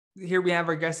here we have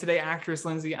our guest today, actress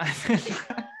Lindsay.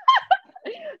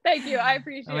 Thank you. I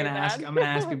appreciate I'm gonna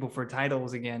ask people for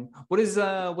titles again. What has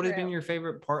been your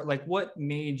favorite part? Like, what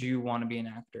made you want to be an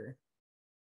actor?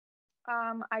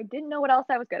 I didn't know what else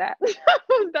I was good at.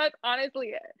 That's honestly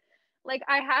it. Like,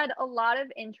 I had a lot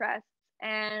of interests,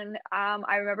 and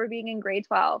I remember being in grade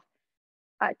 12,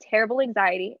 terrible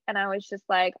anxiety, and I was just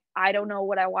like, I don't know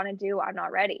what I want to do. I'm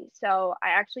not ready. So I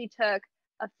actually took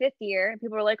a fifth year, and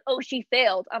people were like, "Oh, she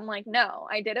failed." I'm like, "No,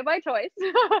 I did it by choice."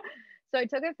 So I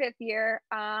took a fifth year,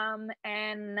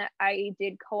 and I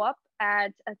did co-op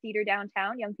at a theater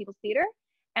downtown, Young People's Theater.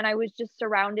 And I was just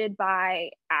surrounded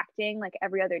by acting like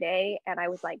every other day. And I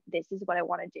was like, this is what I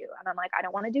want to do. And I'm like, I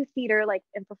don't want to do theater like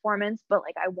in performance, but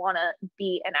like I want to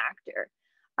be an actor.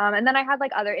 And then I had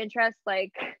like other interests,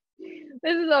 like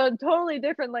this is a totally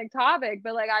different like topic,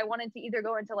 but like I wanted to either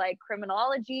go into like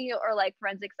criminology or like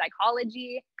forensic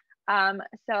psychology.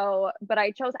 But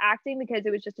I chose acting because it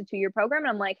was just a 2-year program. And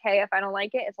I'm like, hey, if I don't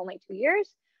like it, it's only 2 years.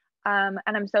 And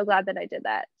I'm so glad that I did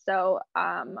that. So,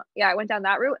 yeah, I went down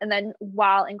that route. And then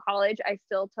while in college, I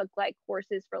still took like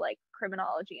courses for like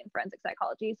criminology and forensic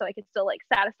psychology. So I could still like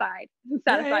satisfy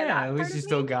that. At least you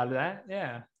still got that.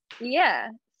 Yeah. Yeah.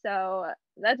 So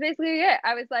that's basically it.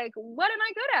 I was like, what am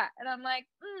I good at? And I'm like,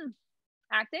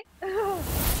 acting.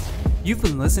 You've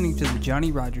been listening to The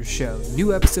Johnny Rogers Show.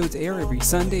 New episodes air every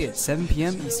Sunday at 7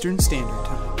 p.m. Eastern Standard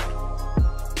Time.